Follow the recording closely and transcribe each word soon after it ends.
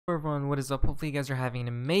what is up? Hopefully you guys are having an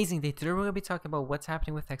amazing day. Today we're going to be talking about what's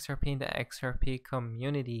happening with XRP in the XRP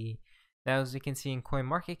community. Now, as you can see in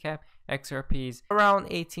CoinMarketCap, XRP is around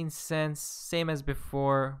 18 cents, same as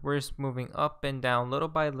before. We're just moving up and down little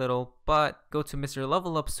by little, but go to Mr.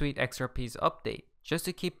 Level Up Suite XRP's update just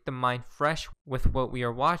to keep the mind fresh with what we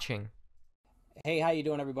are watching. Hey, how you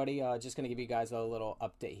doing, everybody? Just going to give you guys a little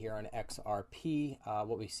update here on XRP,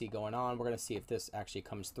 what we see going on. We're going to see if this actually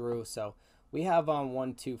comes through. So we have 2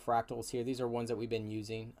 fractals here. These are ones that we've been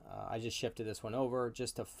using. I just shifted this one over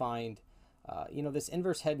just to find, this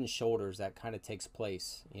inverse head and shoulders that kind of takes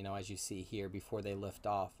place, as you see here before they lift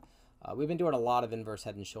off. We've been doing a lot of inverse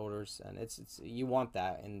head and shoulders, and it's you want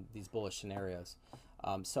that in these bullish scenarios.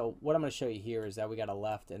 So what I'm going to show you here is that we got a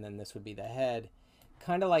left, and then this would be the head.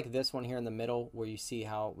 Kind of like this one here in the middle where you see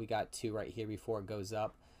how we got 2 right here before it goes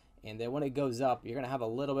up. And then when it goes up, you're going to have a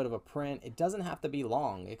little bit of a print. It doesn't have to be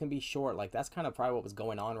long. It can be short. Like that's kind of probably what was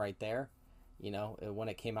going on right there. When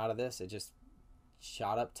it came out of this, it just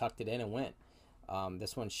shot up, tucked it in and went.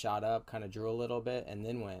 This one shot up, kind of drew a little bit and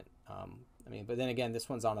then went. But then again, this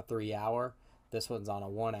one's on a 3 hour. This one's on a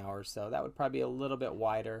 1 hour. So that would probably be a little bit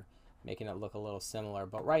wider, making it look a little similar.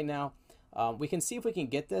 But right now, we can see if we can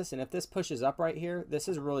get this, and if this pushes up right here, this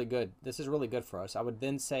is really good. This is really good for us. I would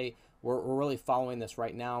then say we're really following this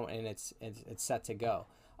right now, and it's set to go.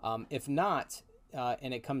 If not,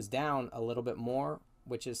 and it comes down a little bit more,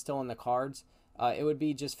 which is still in the cards, it would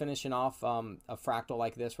be just finishing off a fractal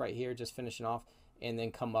like this right here, just finishing off, and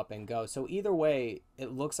then come up and go. So either way,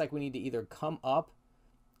 it looks like we need to either come up,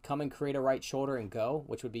 come and create a right shoulder and go,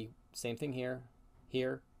 which would be same thing here,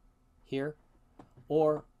 here, here,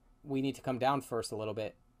 or we need to come down first a little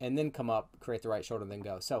bit and then come up, create the right shoulder, and then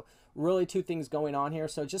go. So really 2 things going on here.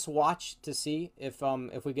 So just watch to see if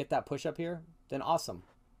we get that push up here, then awesome.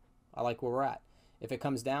 I like where we're at. If it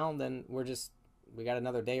comes down, then we got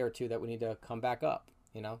another day or 2 that we need to come back up.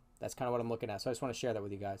 That's kind of what I'm looking at. So I just want to share that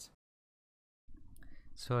with you guys.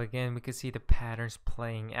 So again, we can see the patterns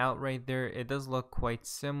playing out right there. It does look quite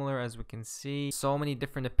similar, as we can see. So many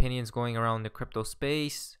different opinions going around the crypto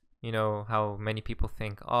space. How many people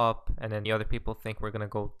think up and then the other people think we're gonna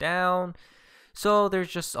go down. So there's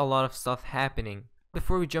just a lot of stuff happening.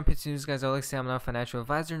 Before we jump into news, guys, I'd like to say I'm not a financial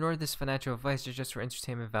advisor, nor this financial advice is just for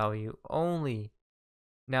entertainment value only.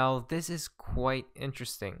 Now, this is quite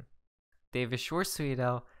interesting. David Schwartz tweeted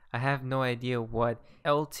out, I have no idea what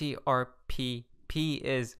LTRPP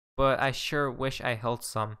is, but I sure wish I held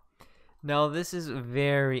some. Now, this is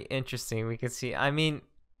very interesting. We can see,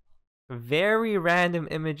 very random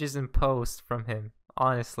images and posts from him,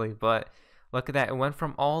 honestly, but look at that. It went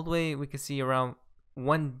from all the way, we can see around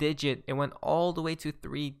 1 digit, it went all the way to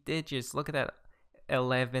 3 digits. Look at that,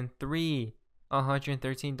 11.3,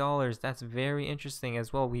 $113. That's very interesting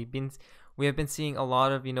as well. We have been seeing a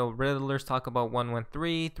lot of riddlers talk about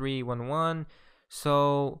 113, 311.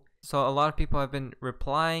 So a lot of people have been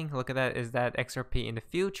replying. Look at that. Is that XRP in the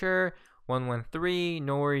future? 113.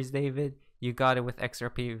 No worries, David. You got it with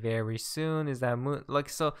XRP very soon. Is that moon?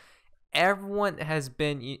 So everyone has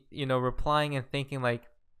been, replying and thinking like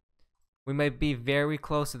we might be very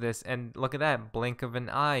close to this. And look at that, blink of an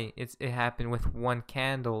eye. It happened with 1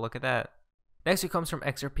 candle. Look at that. Next, it comes from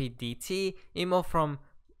XRP DT. Email from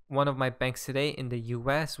one of my banks today in the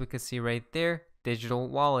US. We could see right there, digital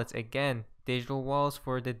wallets. Again, digital wallets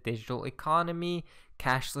for the digital economy,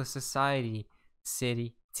 cashless society,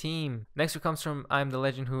 city team. Next it comes from I'm the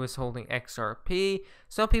legend who is holding XRP.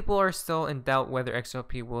 Some people are still in doubt whether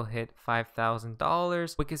XRP will hit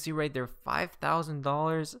 $5,000. We can see right there,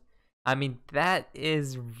 $5,000. That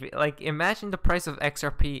is like, imagine the price of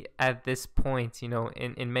XRP at this point,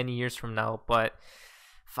 in many years from now. But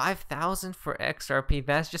 5,000 for XRP,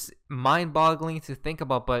 that's just mind-boggling to think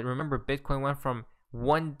about. But remember, Bitcoin went from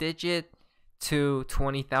 1 digit to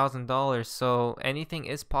 $20,000. So anything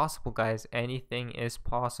is possible, guys. Anything is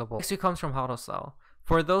possible. Next, it comes from Hodl.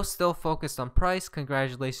 For those still focused on price,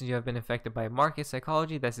 congratulations, you have been affected by market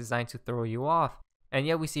psychology that's designed to throw you off. And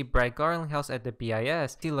yet we see Brad Garlinghouse at the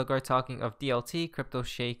BIS. See Lagarde talking of DLT, crypto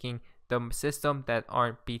shaking the system that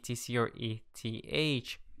aren't BTC or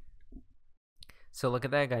ETH. So look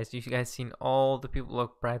at that, guys. You guys seen all the people.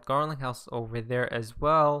 Look, Brad Garlinghouse over there as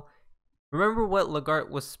well. Remember what Lagarde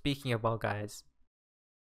was speaking about, guys.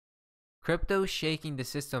 Crypto shaking the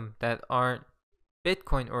system that aren't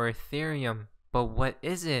Bitcoin or Ethereum. But what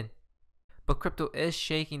is it? But crypto is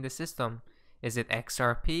shaking the system. Is it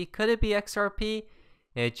XRP? Could it be XRP?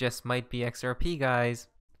 It just might be XRP, guys.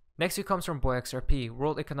 Next, it comes from Boy XRP,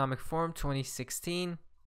 World Economic Forum 2016.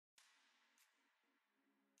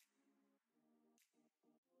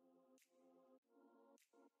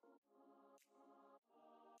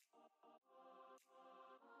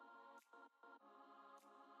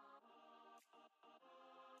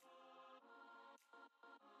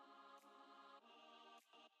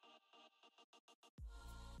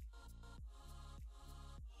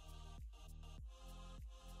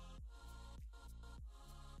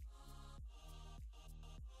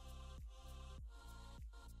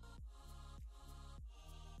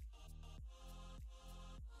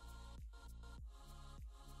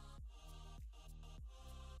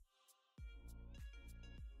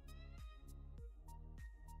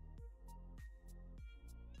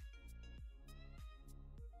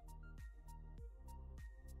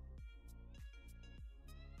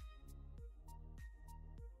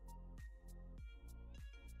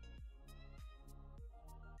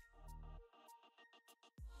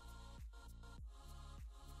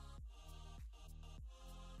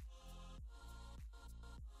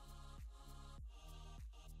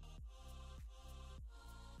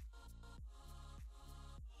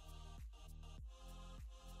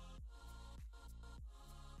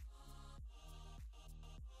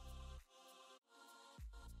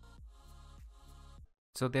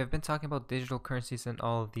 So they've been talking about digital currencies and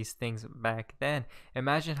all of these things back then.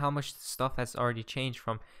 Imagine how much stuff has already changed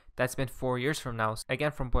from that's been 4 years from now.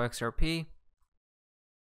 Again, from Boy XRP.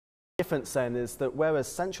 The difference then is that whereas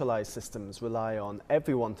centralized systems rely on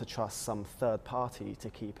everyone to trust some third party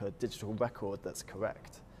to keep a digital record that's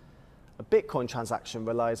correct, a Bitcoin transaction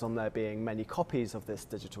relies on there being many copies of this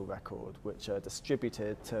digital record, which are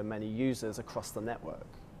distributed to many users across the network.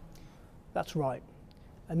 That's right.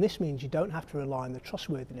 And this means you don't have to rely on the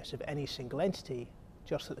trustworthiness of any single entity,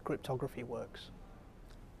 just that the cryptography works.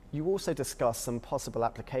 You also discuss some possible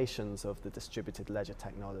applications of the distributed ledger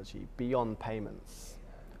technology beyond payments.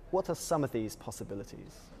 What are some of these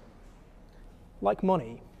possibilities? Like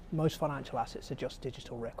money, most financial assets are just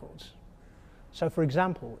digital records. So for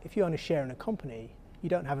example, if you own a share in a company, you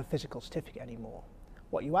don't have a physical certificate anymore.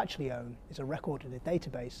 What you actually own is a record in a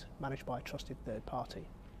database managed by a trusted third party.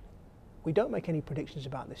 We don't make any predictions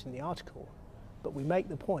about this in the article, but we make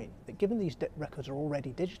the point that given these records are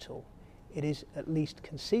already digital, it is at least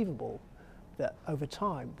conceivable that over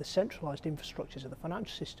time the centralized infrastructures of the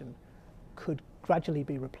financial system could gradually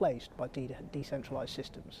be replaced by decentralized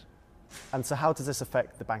systems. And so how does this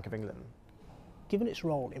affect the Bank of England? Given its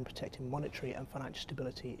role in protecting monetary and financial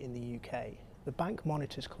stability in the UK, the bank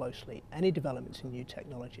monitors closely any developments in new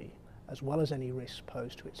technology, as well as any risks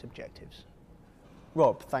posed to its objectives.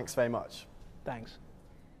 Rob, thanks very much. Thanks.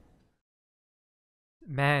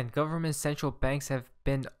 Man, government central banks have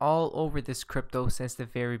been all over this crypto since the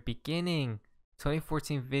very beginning.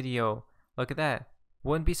 2014 video. Look at that.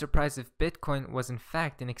 Wouldn't be surprised if Bitcoin was in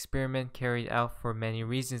fact an experiment carried out for many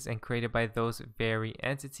reasons and created by those very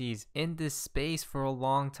entities in this space for a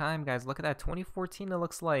long time, guys. Look at that. 2014 it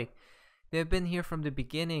looks like. They've been here from the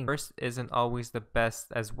beginning. First isn't always the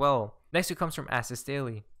best as well. Next it comes from Assets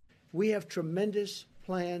Daily. We have tremendous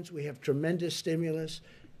plans, we have tremendous stimulus,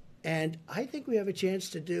 and I think we have a chance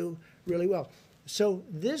to do really well. So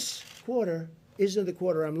this quarter isn't the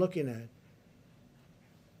quarter I'm looking at.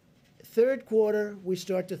 Third quarter, we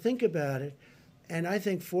start to think about it, and I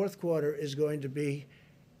think fourth quarter is going to be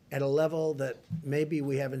at a level that maybe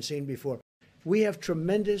we haven't seen before. We have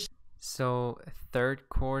tremendous... So third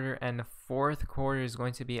quarter and the fourth quarter is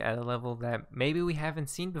going to be at a level that maybe we haven't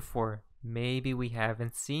seen before. Maybe we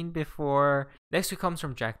haven't seen before. Next, it comes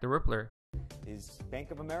from Jack the Rippler. Is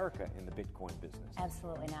Bank of America in the Bitcoin business?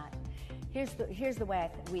 Absolutely not. Here's the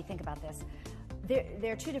way we think about this.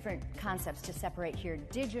 There are two different concepts to separate here.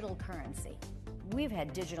 Digital currency. We've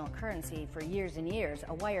had digital currency for years and years.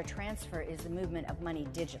 A wire transfer is the movement of money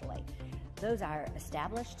digitally. Those are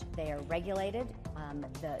established, they are regulated,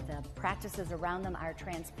 the practices around them are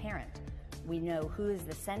transparent. We know who is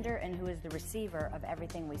the sender and who is the receiver of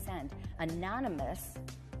everything we send. Anonymous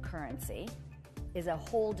currency is a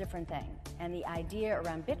whole different thing. And the idea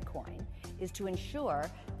around Bitcoin is to ensure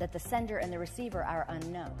that the sender and the receiver are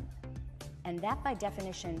unknown. And that, by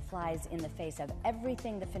definition, flies in the face of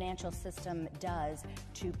everything the financial system does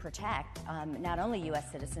to protect not only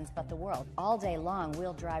U.S. citizens, but the world. All day long,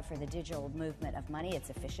 we'll drive for the digital movement of money. It's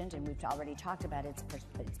efficient, and we've already talked about its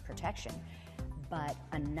protection. But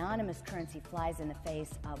anonymous currency flies in the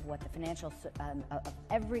face of what the financial, of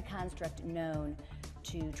every construct known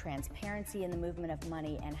to transparency in the movement of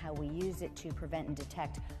money and how we use it to prevent and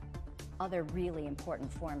detect other really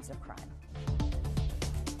important forms of crime.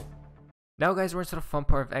 Now guys, we're into the fun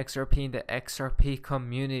part of XRP and the XRP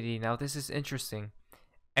community. Now this is interesting.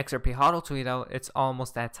 XRP HODL tweeted out, it's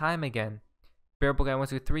almost that time again. Bearable Guy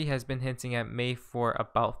 123 has been hinting at May for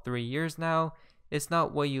about 3 years now. It's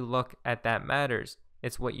not what you look at that matters.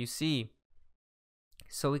 It's what you see.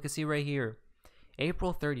 So we can see right here.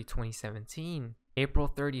 April 30, 2017. April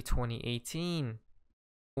 30, 2018.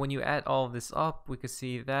 When you add all of this up, we could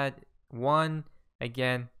see that 1,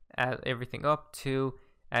 again, add everything up, 2,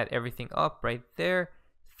 add everything up right there,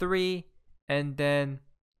 3, and then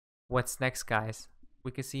what's next, guys?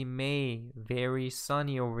 We can see May, very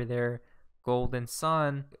sunny over there, golden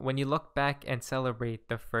sun. When you look back and celebrate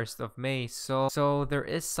the 1st of May, so there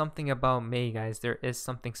is something about May, guys. There is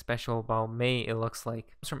something special about May, it looks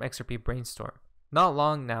like. It's from XRP Brainstorm. Not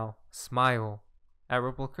long now, smile. At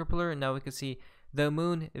Ripple Crippler, now we can see the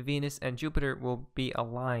moon, Venus, and Jupiter will be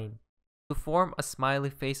aligned to form a smiley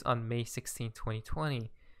face on May 16, 2020.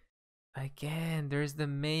 Again, there's the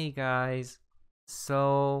May, guys.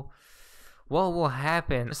 So what will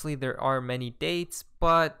happen? Honestly, there are many dates,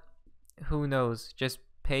 but who knows? Just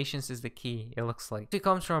patience is the key, it looks like. It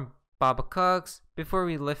comes from Baba Cugs. Before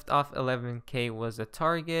we lift off, 11K was a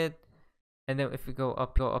target. And then if we go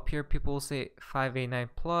up here, people will say 589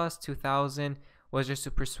 plus 2000 was just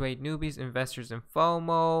to persuade newbies, investors, and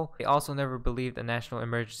FOMO. They also never believed a national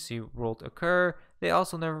emergency would occur. They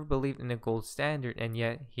also never believed in a gold standard, and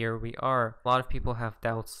yet here we are. A lot of people have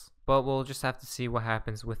doubts, but we'll just have to see what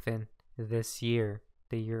happens within this year,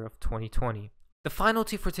 the year of 2020. The final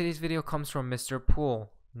tip for today's video comes from Mr.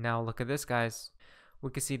 Poole. Now look at this, guys.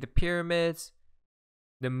 We can see the pyramids,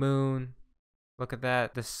 the moon, look at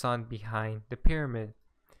that, the sun behind the pyramid.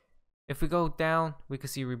 If we go down, we can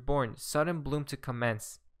see reborn, sudden bloom to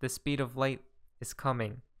commence. The speed of light is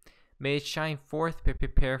coming. May it shine forth,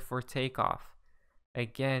 prepare for takeoff.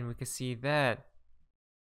 Again, we can see that.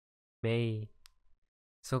 May.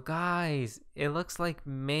 So guys, it looks like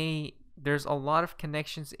May, there's a lot of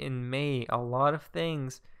connections in May, a lot of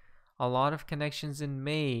things, a lot of connections in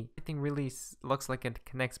May. Everything really looks like it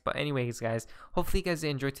connects. But anyways, guys, hopefully you guys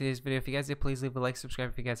enjoyed today's video. If you guys did, please leave a like, subscribe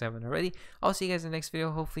if you guys haven't already. I'll see you guys in the next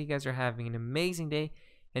video. Hopefully you guys are having an amazing day.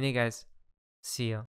 And hey guys, see ya.